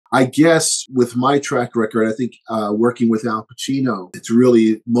I guess with my track record, I think working with Al Pacino, it's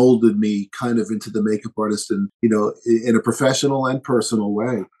really molded me kind of into the makeup artist, and in a professional and personal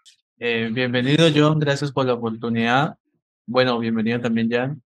way. Bienvenido, John. Gracias por la oportunidad. Bueno, bienvenido también,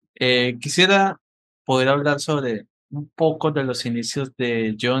 Jan. Quisiera poder hablar sobre un poco de los inicios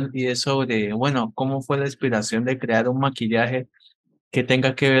de John y de sobre, bueno, cómo fue la inspiración de crear un maquillaje que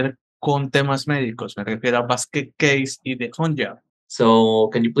tenga que ver con temas médicos. Me refiero a Basket Case y de Jatenjor. So,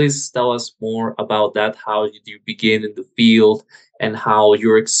 can you please tell us more about that? How did you begin in the field and how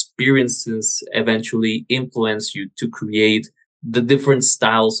your experiences eventually influence you to create the different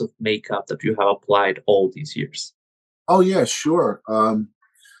styles of makeup that you have applied all these years? Oh yeah, sure.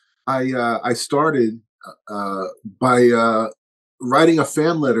 I started by writing a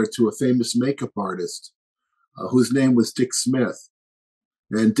fan letter to a famous makeup artist whose name was Dick Smith,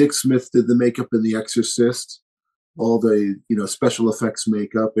 and Dick Smith did the makeup in The Exorcist, all the special effects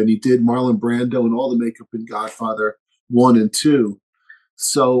makeup, and he did Marlon Brando and all the makeup in Godfather 1 and 2.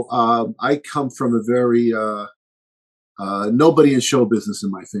 So I come from a very nobody in show business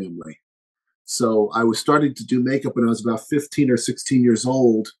in my family. So I was starting to do makeup when I was about 15 or 16 years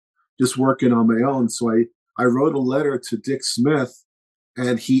old, just working on my own. So I wrote a letter to Dick Smith,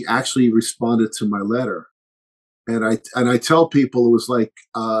 and he actually responded to my letter. And I tell people it was like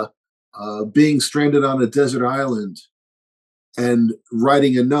being stranded on a desert island and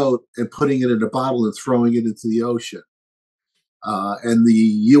writing a note and putting it in a bottle and throwing it into the ocean. And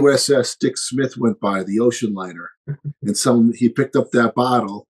the USS Dick Smith went by, the ocean liner, and he picked up that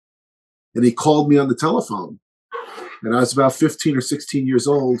bottle and he called me on the telephone. And I was about 15 or 16 years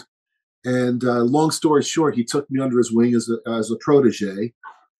old. And long story short, he took me under his wing as a protege.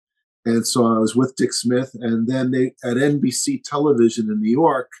 And so I was with Dick Smith. And then at NBC television in New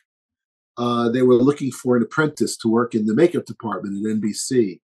York, they were looking for an apprentice to work in the makeup department at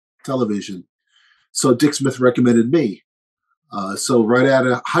NBC television. So Dick Smith recommended me. So right out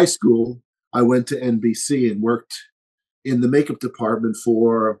of high school, I went to NBC and worked in the makeup department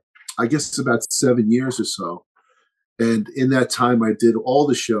for, I guess, about 7 years or so. And in that time, I did all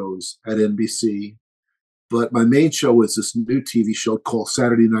the shows at NBC. But my main show was this new TV show called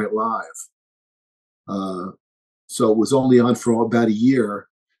Saturday Night Live. So it was only on for about a year.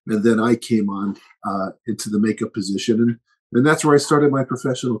 And then I came on into the makeup position. And that's where I started my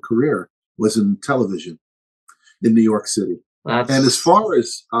professional career, was in television in New York City. And as far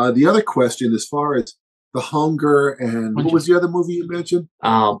as the other question, as far as The Hunger and what was the other movie you mentioned?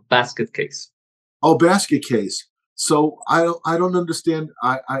 Basket Case. Oh, Basket Case. So I don't understand.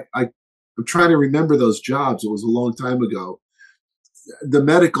 I'm trying to remember those jobs. It was a long time ago. The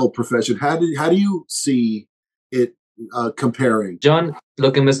medical profession. How do you see it comparing? John,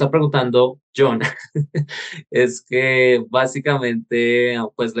 lo que me está preguntando John es que básicamente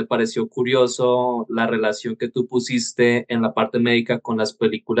pues le pareció curioso la relación que tú pusiste en la parte médica con las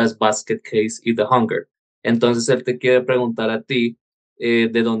películas Basket Case y The Hunger. Entonces él te quiere preguntar a ti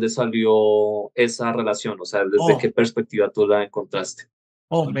de dónde salió esa relación, o sea, desde qué perspectiva tú la encontraste.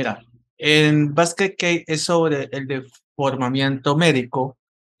 Mira, en Basket Case es sobre el deformamiento médico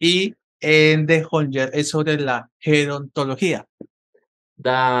y en The Jatenjor es sobre la gerontología.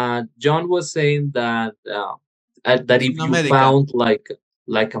 That John was saying that that if you found like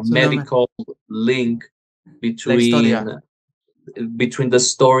a medical link between the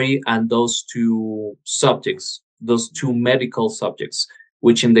story and those two subjects, those two medical subjects,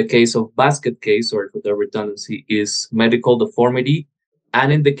 which in the case of Basket Case, sorry for the redundancy, is medical deformity,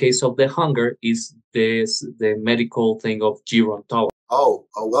 and in the case of The Hunger is the medical thing of gerontology. Oh,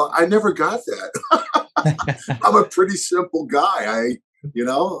 well, I never got that. I'm a pretty simple guy.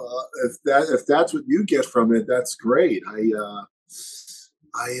 If that's what you get from it, that's great.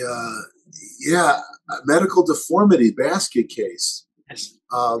 Medical deformity, Basket Case. Yes.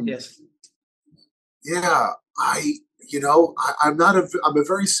 Yes. Yeah, I'm a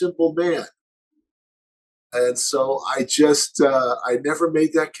very simple man. And so I never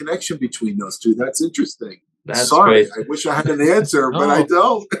made that connection between those two. That's interesting. That's Sorry, great. I wish I had an answer, but I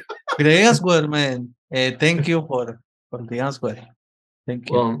don't. Great answer, man. Thank you for the answer.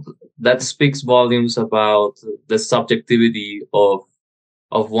 Thank you. Well, that speaks volumes about the subjectivity of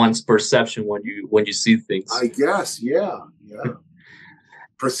one's perception when you see things. I guess, yeah.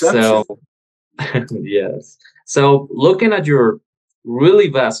 Perception. So, yes. So, looking at your really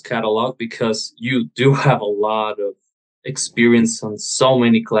vast catalog, because you do have a lot of experience on so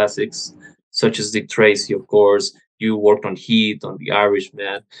many classics, such as Dick Tracy, of course. You worked on Heat, on The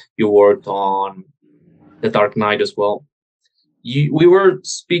Irishman. You worked on The Dark Knight as well. we were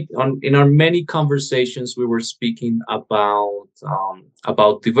in our many conversations. We were speaking about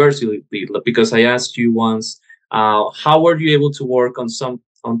diversity, because I asked you once, how were you able to work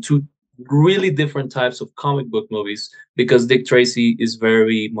on two really different types of comic book movies, because Dick Tracy is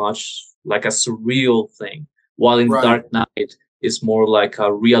very much like a surreal thing, while in Right. Dark Knight is more like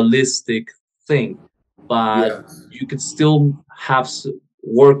a realistic thing, but Yeah. you could still have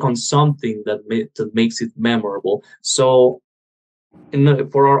work on something that makes it memorable. So,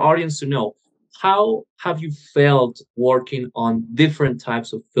 for our audience to know, how have you felt working on different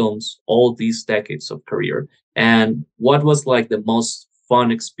types of films all these decades of career, and what was like the most fun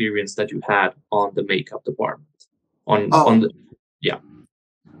experience that you had on the makeup department? On Oh, the Yeah.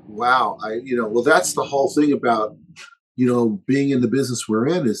 wow. Well, that's the whole thing about, being in the business we're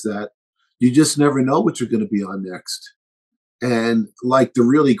in, is that you just never know what you're going to be on next. And like the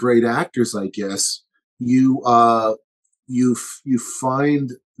really great actors, I guess, you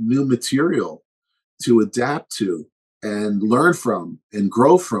find new material to adapt to and learn from and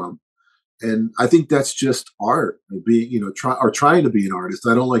grow from. And I think that's just art, being, trying to be an artist.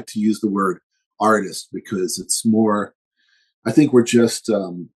 I don't like to use the word artist because it's more, I think we're just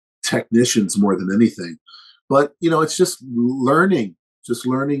technicians more than anything. But it's just learning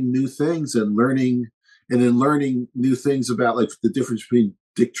new things, and then learning new things about, like, the difference between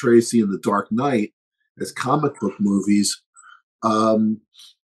Dick Tracy and The Dark Knight as comic book movies. Um,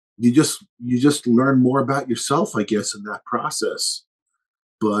 you just learn more about yourself, I guess, in that process.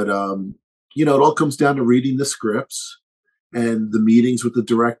 But it all comes down to reading the scripts and the meetings with the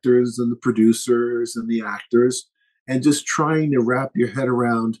directors and the producers and the actors, and just trying to wrap your head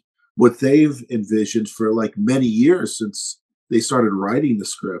around what they've envisioned for, like, many years since they started writing the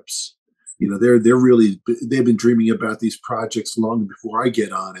scripts. They've been dreaming about these projects long before I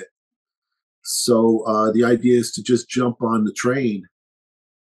get on it. So the idea is to just jump on the train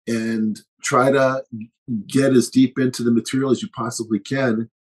and try to get as deep into the material as you possibly can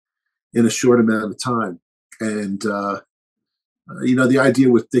in a short amount of time. And the idea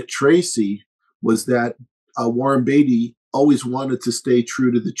with Dick Tracy was that Warren Beatty always wanted to stay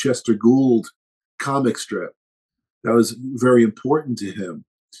true to the Chester Gould comic strip. That was very important to him.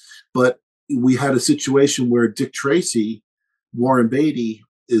 But we had a situation where Dick Tracy, Warren Beatty,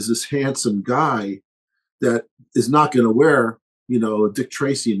 is this handsome guy that is not going to wear, Dick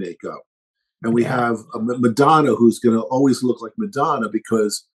Tracy makeup. And we have a Madonna who's going to always look like Madonna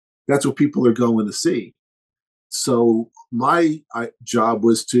because that's what people are going to see. So my job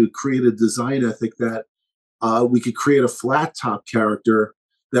was to create a design ethic that we could create a flat top character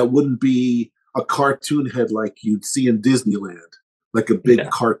that wouldn't be a cartoon head like you'd see in Disneyland, like a big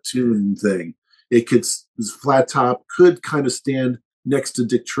cartoon thing. Flat top could kind of stand next to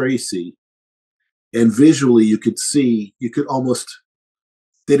Dick Tracy, and visually you could almost,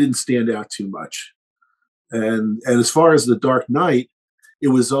 they didn't stand out too much. And as far as The Dark Knight, it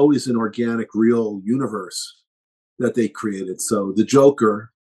was always an organic, real universe that they created. So the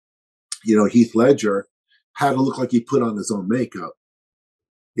Joker, Heath Ledger, had to look like he put on his own makeup.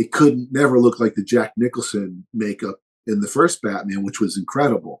 It couldn't never look like the Jack Nicholson makeup in the first Batman, which was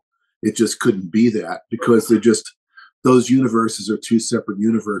incredible. It just couldn't be that, because those universes are two separate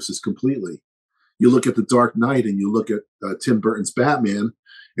universes completely. You look at The Dark Knight and you look at Tim Burton's Batman,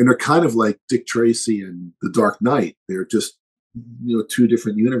 and they're kind of like Dick Tracy and The Dark Knight. They're just, two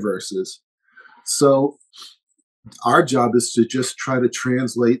different universes. So our job is to just try to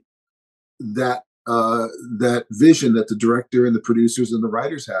translate that vision that the director and the producers and the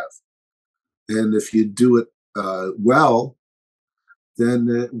writers have. And if you do it well, then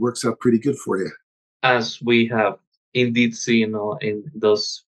it works out pretty good for you. As we have indeed seen in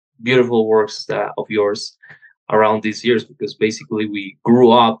those beautiful works of yours around these years, because basically we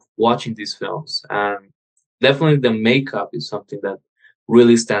grew up watching these films, and definitely the makeup is something that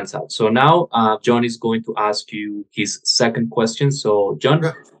really stands out. So now Jhon is going to ask you his second question. So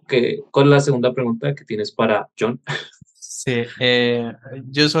Jhon, ¿cuál es la segunda pregunta que tienes para Jhon? Sí,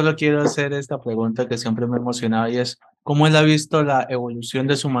 yo solo quiero hacer esta pregunta que siempre me emocionaba, y es, ¿cómo él ha visto la evolución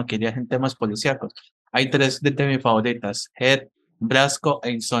de su maquillaje en temas policíacos? Hay tres de mis favoritas: Head, Brasco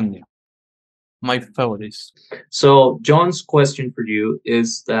e Insomnia. My favorites. So Jhon's question for you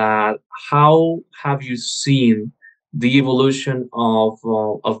is that how have you seen the evolution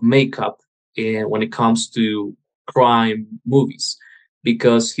of makeup when it comes to crime movies?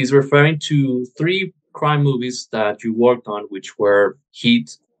 Because he's referring to three crime movies that you worked on, which were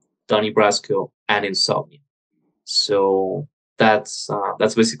Heat, Donnie Brasco, and Insomnia. So that's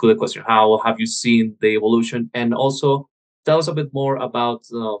basically the question. How have you seen the evolution, and also tell us a bit more about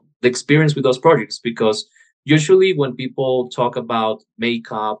the experience with those projects? Because usually when people talk about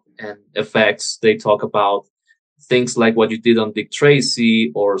makeup and effects, they talk about things like what you did on Dick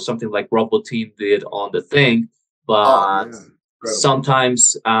Tracy or something like Robotin did on The Thing. Oh But yeah, incredible.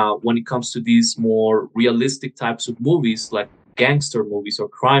 sometimes when it comes to these more realistic types of movies, like gangster movies or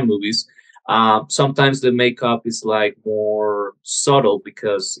crime movies, sometimes the makeup is like more subtle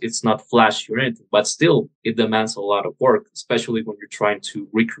because it's not flashy or anything, but still it demands a lot of work, especially when you're trying to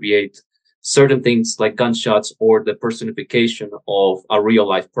recreate certain things like gunshots or the personification of a real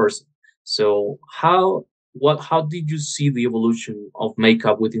life person. So how did you see the evolution of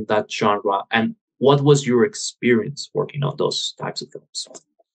makeup within that genre, and what was your experience working on those types of films?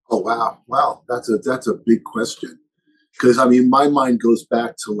 Oh wow, that's a big question because I mean my mind goes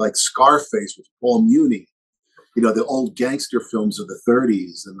back to like Scarface with Paul Muni, you know, the old gangster films of the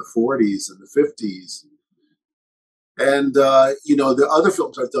 30s and the 40s and the 50s. And you know, the other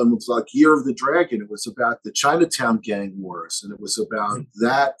films I've done was like Year of the Dragon. It was about the Chinatown gang wars, and it was about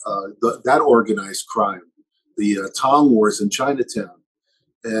that organized crime, the Tong Wars in Chinatown.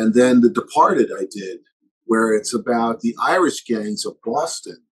 And then The Departed, I did, where it's about the Irish gangs of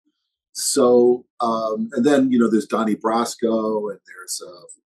Boston. So, and then you know, there's Donnie Brasco, and there's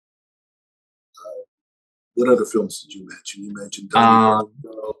what other films did you mention? You mentioned Donnie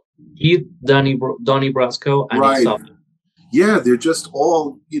Brasco. Donnie Brasco, and Right. Insomnia. Yeah, they're just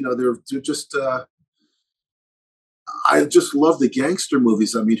all, you know, they're just I just love the gangster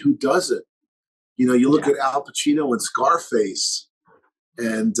movies. I mean, who doesn't? You know, you look at Al Pacino and Scarface,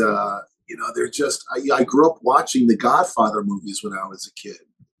 and you know, they're just I grew up watching the Godfather movies when I was a kid.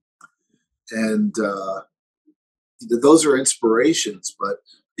 And those are inspirations, but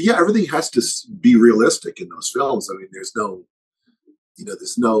yeah, everything has to be realistic in those films. I mean, there's no, you know,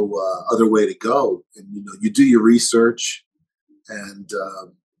 there's no other way to go. And you know, you do your research, and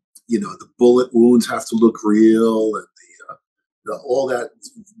you know, the bullet wounds have to look real, and all that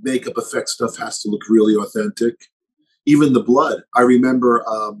makeup effect stuff has to look really authentic. Even the blood. I remember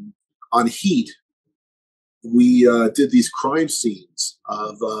on Heat, we did these crime scenes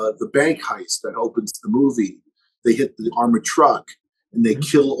of the bank heist that opens the movie. They hit the armored truck and they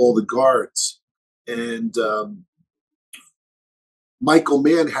kill all the guards. And Michael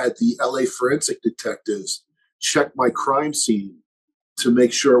Mann had the LA forensic detectives check my crime scene to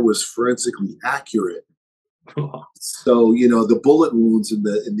make sure it was forensically accurate. So, you know, the bullet wounds in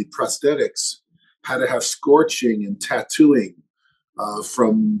the prosthetics had to have scorching and tattooing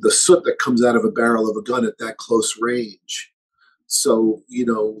from the soot that comes out of a barrel of a gun at that close range. So, you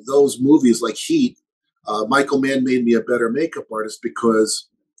know, those movies like Heat, Michael Mann made me a better makeup artist because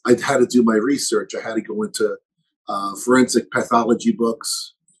I had to do my research. I had to go into forensic pathology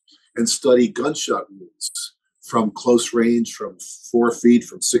books and study gunshot wounds from close range, from 4 feet,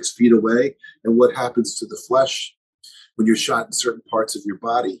 from 6 feet away, and what happens to the flesh when you're shot in certain parts of your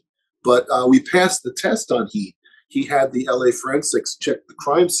body. But we passed the test on Heat. He had the LA forensics check the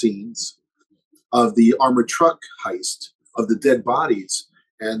crime scenes of the armored truck heist of the dead bodies,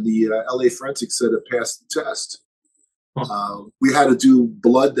 and the LA forensics said it passed the test. We had to do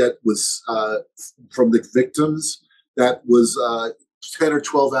blood that was from the victims that was 10 or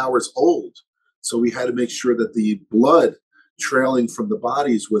 12 hours old. So we had to make sure that the blood trailing from the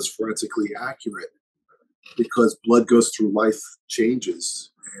bodies was forensically accurate, because blood goes through life changes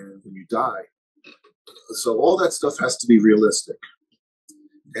and when you die. So all that stuff has to be realistic.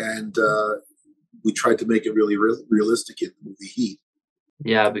 And we tried to make it really realistic in the movie Heat.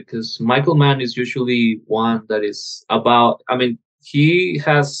 Yeah, because Michael Mann is usually one that is about, I mean, he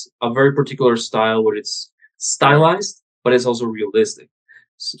has a very particular style where it's stylized, but it's also realistic.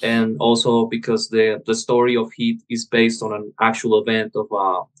 And also because the story of Heat is based on an actual event of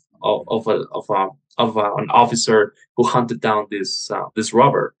an officer who hunted down this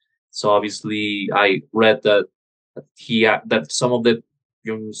robber. So obviously, I read that that some of the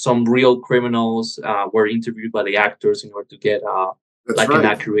some real criminals were interviewed by the actors in order to get an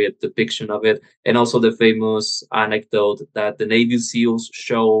accurate depiction of it. And also the famous anecdote that the Navy SEALs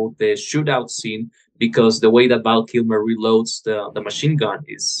show the shootout scene because the way that Val Kilmer reloads the machine gun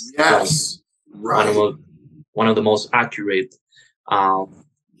is one of the most accurate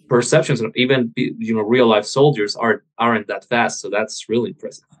perceptions. Even real life soldiers aren't that fast, so that's really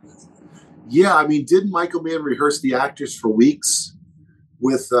impressive. Yeah, I mean, didn't Michael Mann rehearse the actors for weeks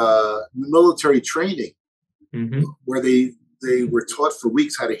with military training, where they were taught for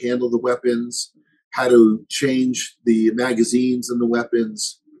weeks how to handle the weapons, how to change the magazines and the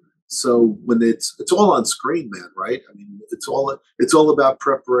weapons. So when it's all on screen, man, right? I mean, it's all about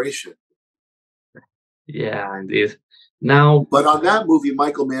preparation. Yeah, indeed. Now, but on that movie,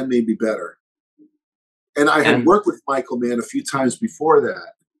 Michael Mann made me better. And I had worked with Michael Mann a few times before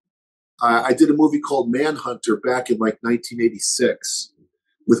that. I did a movie called Manhunter back in like 1986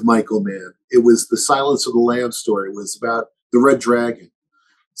 with Michael Mann. It was the Silence of the Lambs story. It was about the Red Dragon.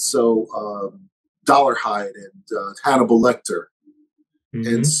 So Dollarhide and Hannibal Lecter.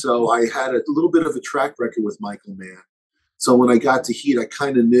 And so I had a little bit of a track record with Michael Mann. So when I got to Heat, I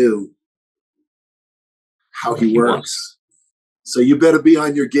kind of knew how he works. So you better be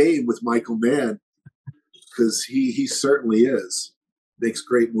on your game with Michael Mann, because he certainly is. Makes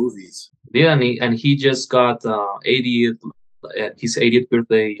great movies. Yeah, and he just got 80th his 80th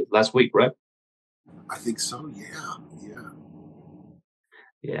birthday last week, right? I think so.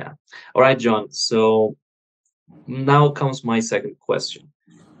 Yeah. All right, Jhon. So now comes my second question.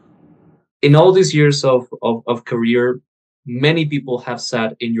 In all these years of career, many people have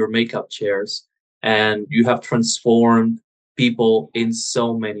sat in your makeup chairs, and you have transformed people in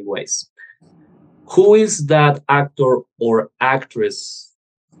so many ways. Who is that actor or actress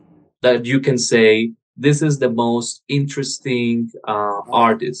that you can say this is the most interesting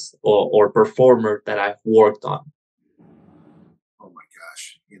artist or performer that I've worked on? Oh my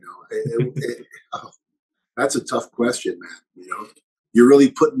gosh, that's a tough question, man. You're really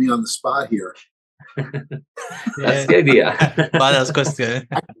putting me on the spot here. That's the idea. Badass question.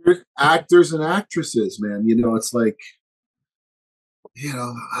 Actors and actresses, man. It's like,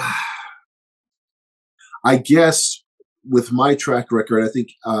 I guess with my track record, I think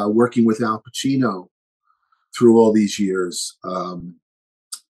working with Al Pacino through all these years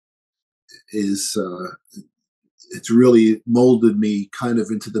it's really molded me kind of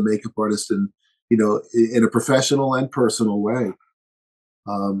into the makeup artist, and in a professional and personal way.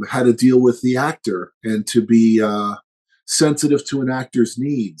 How to deal with the actor and to be sensitive to an actor's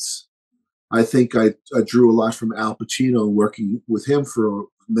needs. I think I drew a lot from Al Pacino, working with him for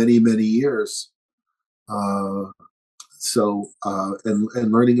many, many years. And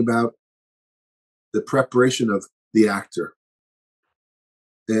learning about the preparation of the actor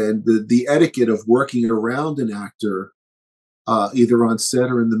and the etiquette of working around an actor, either on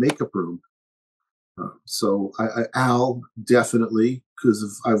set or in the makeup room. So Al, definitely,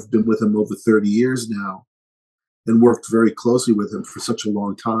 because I've been with him over 30 years now and worked very closely with him for such a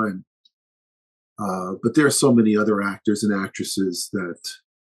long time. But there are so many other actors and actresses that,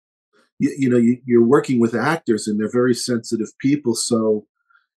 you're working with actors, and they're very sensitive people. So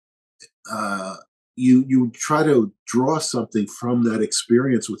you try to draw something from that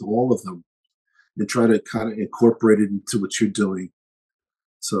experience with all of them and try to kind of incorporate it into what you're doing.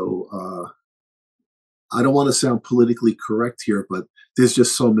 So I don't want to sound politically correct here, but there's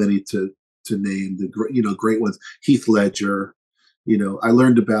just so many to name. The great ones. Heath Ledger. I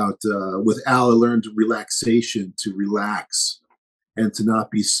learned about with Al. I learned relaxation, to relax and to not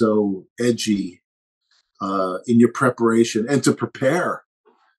be so edgy in your preparation, and to prepare.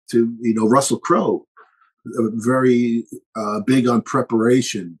 To Russell Crowe, very big on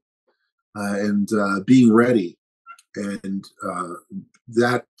preparation and being ready and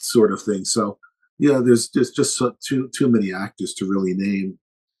that sort of thing. So there's just too many actors to really name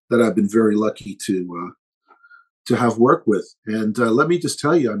that I've been very lucky to have worked with. And let me just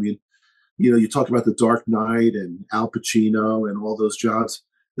tell you, I mean, you talk about The Dark Knight and Al Pacino and all those jobs.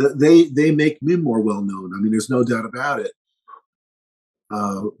 They make me more well known. I mean, there's no doubt about it.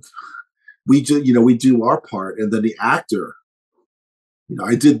 We do our part, and then the actor.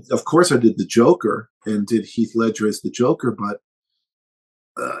 I did the Joker and did Heath Ledger as the Joker, but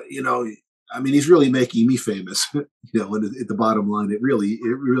I mean, he's really making me famous. And at the bottom line, it really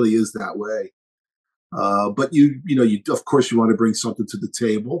is that way. But you of course you want to bring something to the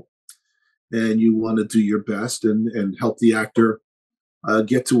table, and you want to do your best and help the actor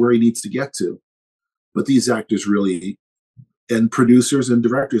get to where he needs to get to. But these actors really, and producers and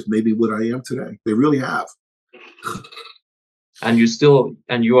directors, maybe what I am today. They really have. And you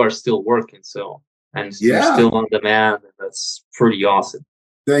are still working, so you're still on demand, and that's pretty awesome.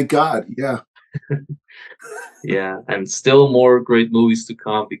 Thank God. Yeah. Yeah, and still more great movies to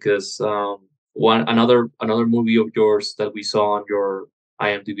come, because another movie of yours that we saw on your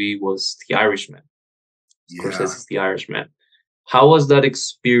IMDb was The Irishman. Of course, it's The Irishman. How was that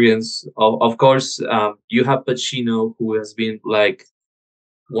experience? Of course, you have Pacino, who has been like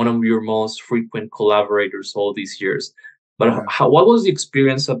one of your most frequent collaborators all these years. But what was the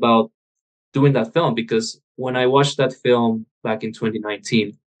experience about doing that film? Because when I watched that film back in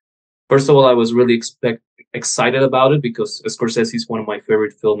 2019, first of all, I was really excited about it, because Scorsese is one of my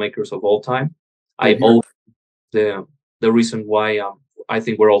favorite filmmakers of all time. I owe the reason why I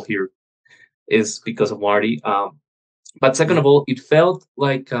think we're all here is because of Marty. But second of all, it felt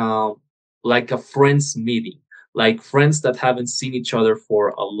like like a friends meeting, like friends that haven't seen each other for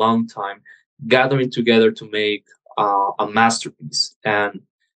a long time, gathering together to make a masterpiece. And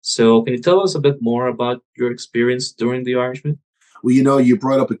so, can you tell us a bit more about your experience during The Irishman? Well, you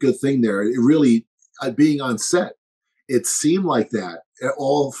brought up a good thing there. It really, being on set, it seemed like that.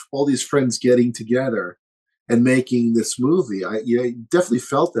 All these friends getting together and making this movie. I definitely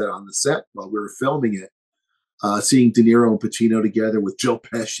felt that on the set while we were filming it. Seeing De Niro and Pacino together with Joe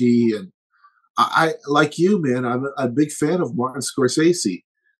Pesci, and I like you, man. I'm a big fan of Martin Scorsese,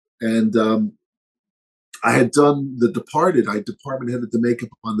 and I had done The Departed. I department headed the makeup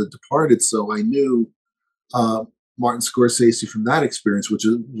on The Departed, so I knew uh, Martin Scorsese from that experience, which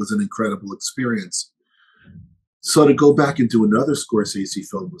was an incredible experience. So to go back and do another Scorsese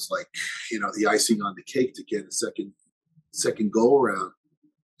film was like, the icing on the cake to get a second go around.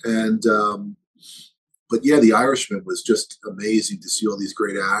 And but yeah, The Irishman was just amazing to see all these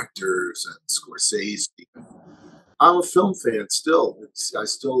great actors and Scorsese. I'm a film fan still. I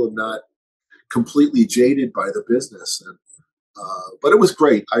still am not completely jaded by the business, and but it was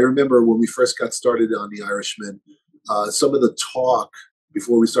great. I remember when we first got started on The Irishman, some of the talk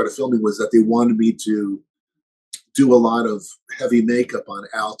before we started filming was that they wanted me to do a lot of heavy makeup on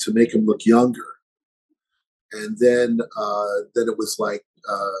Al to make him look younger. And then it was like,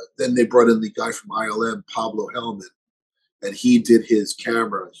 then they brought in the guy from ILM, Pablo Hellman, and he did his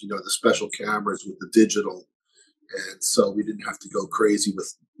camera, the special cameras with the digital. And so we didn't have to go crazy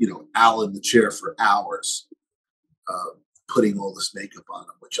with, Al in the chair for hours, putting all this makeup on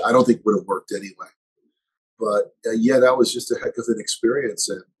him, which I don't think would have worked anyway. But yeah, that was just a heck of an experience.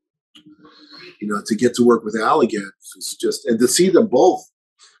 And, to get to work with Al again was just, and to see them both.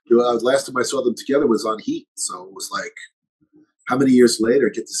 Last time I saw them together was on Heat. So it was like, how many years later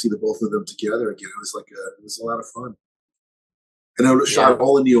get to see the both of them together again? It was like, it was a lot of fun. And I was shot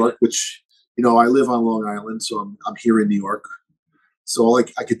all in New York, which, I live on Long Island, so I'm here in New York. So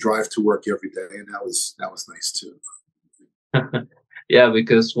I could drive to work every day, and that was nice too. Yeah,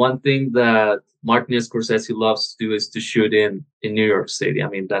 because one thing that Martin Scorsese loves to do is to shoot in New York City. I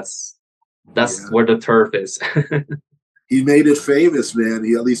mean, that's where the turf is. He made it famous, man.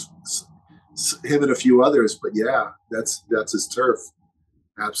 He, at least him and a few others, but yeah, that's his turf.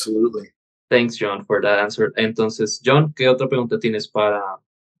 Absolutely. Thanks, John, for that answer. Entonces, John, ¿qué otra pregunta tienes para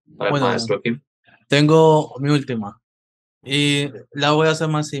el maestro aquí? Tengo mi última y la voy a hacer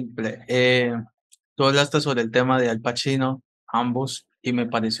más simple. Tú hablaste sobre el tema de Al Pacino, ambos, y me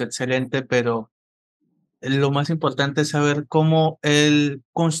pareció excelente, pero lo más importante es saber cómo él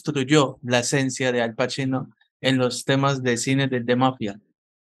construyó la esencia de Al Pacino en los temas de cine de mafia.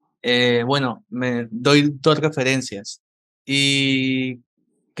 Bueno, me doy dos referencias y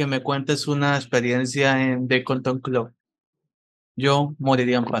que me cuentes una experiencia en The Cotton Club. Yo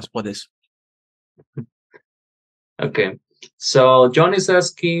moriría en paz por eso. Okay, so John is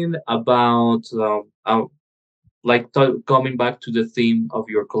asking about coming back to the theme of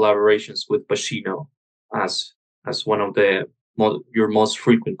your collaborations with Pacino as one of your most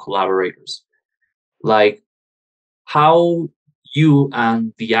frequent collaborators. Like how you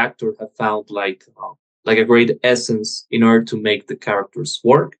and the actor have found like a great essence in order to make the characters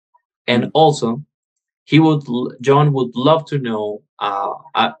work, and also John would love to know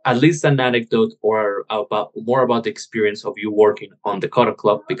at least an anecdote or more about the experience of you working on the Cotton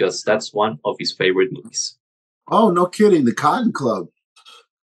Club, because that's one of his favorite movies. Oh, no kidding. The Cotton Club.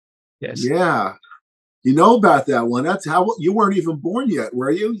 Yes. Yeah. You know about that one. That's how you weren't even born yet,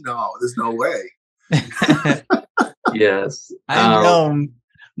 were you? No, there's no way. Yes. I know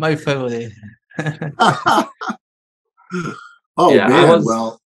my favorite. Oh, yeah, man.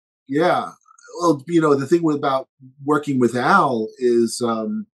 Well, yeah. Well, the thing about working with Al is,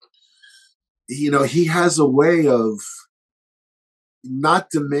 he has a way of not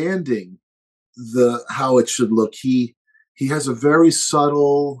demanding how it should look. He has a very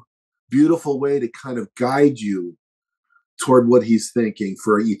subtle, beautiful way to kind of guide you toward what he's thinking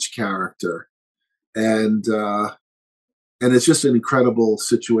for each character. And it's just an incredible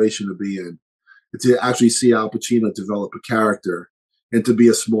situation to be in. To actually see Al Pacino develop a character and to be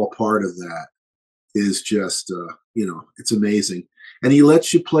a small part of that is just, it's amazing. And he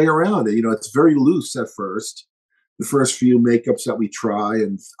lets you play around. It's very loose at first. The first few makeups that we try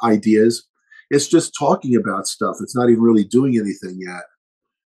and ideas, it's just talking about stuff. It's not even really doing anything yet.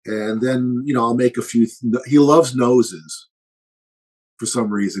 And then, I'll make a few. He loves noses for some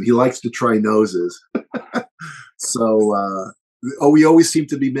reason. He likes to try noses. So, we always seem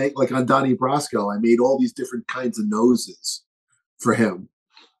to be like on Donnie Brasco. I made all these different kinds of noses for him.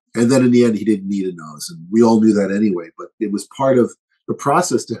 And then in the end, he didn't need a nose. And we all knew that anyway. But it was part of the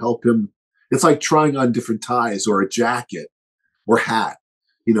process to help him it's like trying on different ties or a jacket or hat.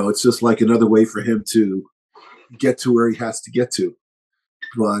 It's just like another way for him to get to where he has to get to.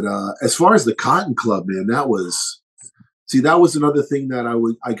 But as far as the Cotton Club, man, that was another thing that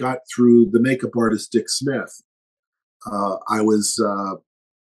I got through the makeup artist Dick Smith. I was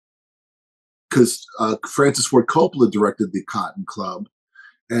because Francis Ford Coppola directed the Cotton Club,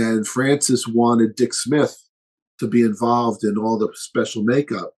 and Francis wanted Dick Smith to be involved in all the special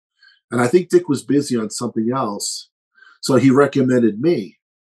makeup. And I think Dick was busy on something else. So he recommended me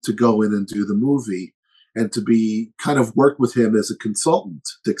to go in and do the movie and to be kind of work with him as a consultant,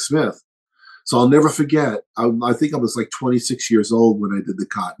 Dick Smith. So I'll never forget, I think I was like 26 years old when I did the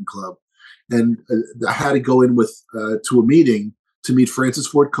Cotton Club. And I had to go in to a meeting to meet Francis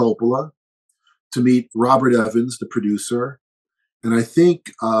Ford Coppola, to meet Robert Evans, the producer. And I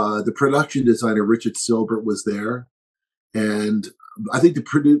think the production designer, Richard Silbert, was there. And I think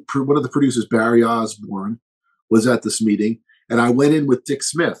one of the producers, Barry Osborne, was at this meeting. And I went in with Dick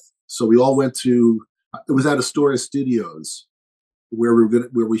Smith. So we all went to, it was at Astoria Studios where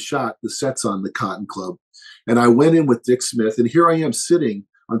we shot the sets on the Cotton Club. And I went in with Dick Smith. And here I am sitting,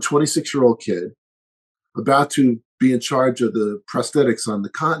 I'm a 26-year-old kid, about to be in charge of the prosthetics on the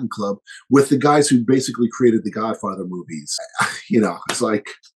Cotton Club with the guys who basically created the Godfather movies. It's like,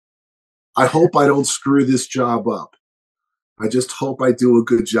 I hope I don't screw this job up. I just hope I do a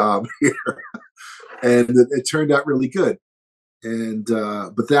good job here. And it turned out really good. And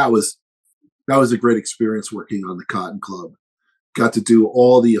but that was a great experience working on the Cotton Club. Got to do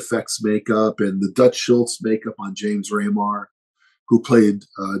all the effects makeup and the Dutch Schultz makeup on James Remar, who played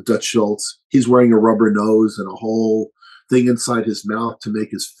Dutch Schultz. He's wearing a rubber nose and a whole thing inside his mouth to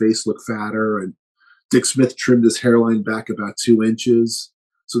make his face look fatter. And Dick Smith trimmed his hairline back about 2 inches.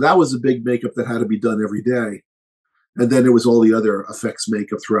 So that was a big makeup that had to be done every day. And then there was all the other effects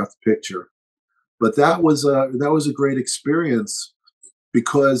makeup throughout the picture. But that was a great experience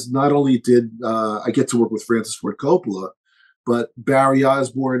because not only did I get to work with Francis Ford Coppola, but Barry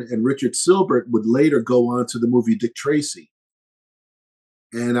Osborne and Richard Silbert would later go on to the movie Dick Tracy.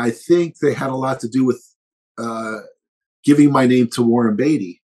 And I think they had a lot to do with giving my name to Warren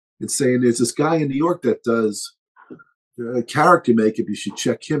Beatty and saying, there's this guy in New York that does character makeup. You should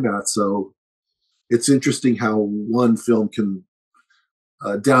check him out. So it's interesting how one film can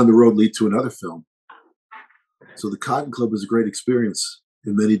down the road lead to another film. So the Cotton Club was a great experience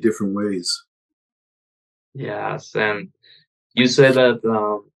in many different ways. Yes, and you said that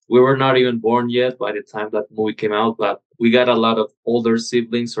we were not even born yet by the time that movie came out, but we got a lot of older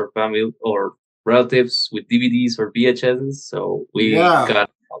siblings or family or relatives with DVDs or VHSs, so we got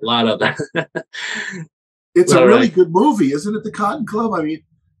a lot of that. It's a really good movie, isn't it, The Cotton Club? I mean,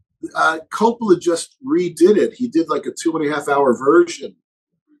 Coppola just redid it. He did like a 2.5-hour version,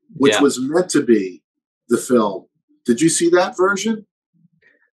 which was meant to be the film. Did you see that version?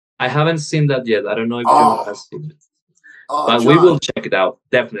 I haven't seen that yet. I don't know if Jhon has seen it. But Jhon, we will check it out,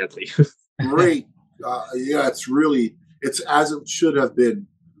 definitely. Great. It's as it should have been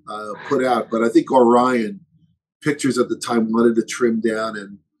put out. But I think Orion Pictures at the time wanted to trim down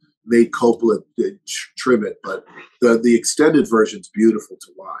and made Coppola trim it. But the extended version's beautiful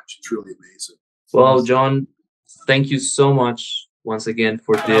to watch. It's really amazing. Well, Jhon, thank you so much once again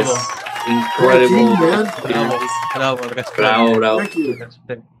for this incredible Bravo. Thank you.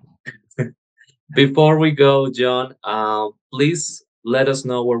 Before we go, Jhon, please let us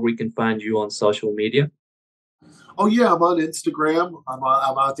know where we can find you on social media. Oh yeah, I'm on Instagram. I'm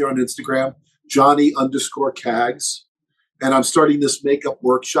out there on Instagram, Johnny_Cags, and I'm starting this makeup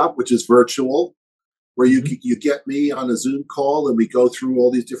workshop, which is virtual, where you get me on a Zoom call and we go through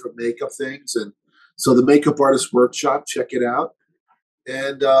all these different makeup things. And so the Makeup Artist Workshop, check it out.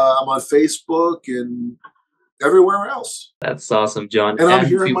 And I'm on Facebook and everywhere else. That's awesome, Jhon. And I'm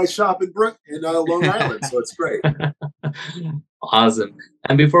here in my shop in Long Island, so it's great. Awesome.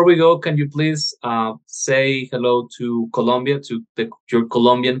 And before we go, can you please say hello to Colombia, to your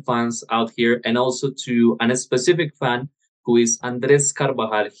Colombian fans out here, and also to a specific fan who is Andres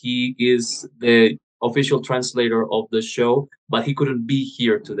Carvajal. He is the official translator of the show, but he couldn't be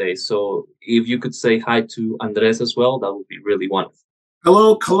here today. So if you could say hi to Andres as well, that would be really wonderful.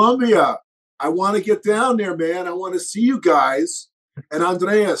 Hello, Colombia. I want to get down there, man. I want to see you guys. And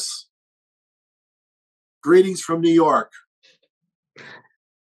Andreas, greetings from New York.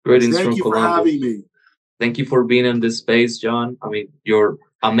 Greetings Thank from you Colombia. For having me. Thank you for being in this space, Jhon. I mean, you're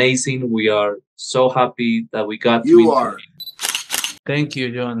amazing. We are so happy that we got you. Are. Thank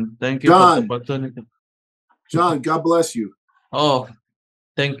you, Jhon. Thank you Jhon, for the opportunity. Jhon, God bless you. Oh,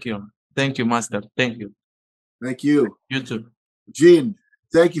 thank you. Thank you, Master. Thank you. Thank you. You too. Jhon.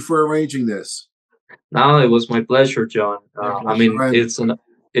 Thank you for arranging this. No, it was my pleasure, Jhon. I mean, Right. it's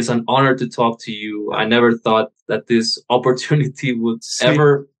an honor to talk to you. I never thought that this opportunity would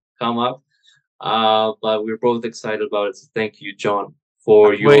ever come up, but we're both excited about it. So thank you, Jhon,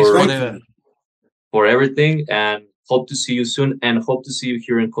 for for everything, and hope to see you soon, and hope to see you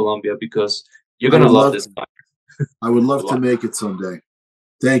here in Colombia because you're gonna love this country. I would love to make it someday.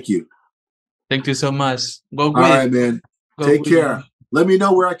 Thank you. Thank you so much. Go All right, man. Take care. Let me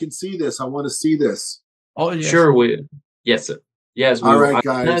know where I can see this. I want to see this. Oh, yes. Sure, yes, sir. Yes, all right,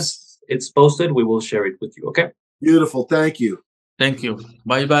 guys. Unless it's posted, we will share it with you. Okay. Beautiful. Thank you. Thank you.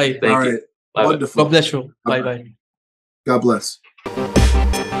 Bye bye. Thank you. All right. Wonderful. God bless you. Bye bye. God bless.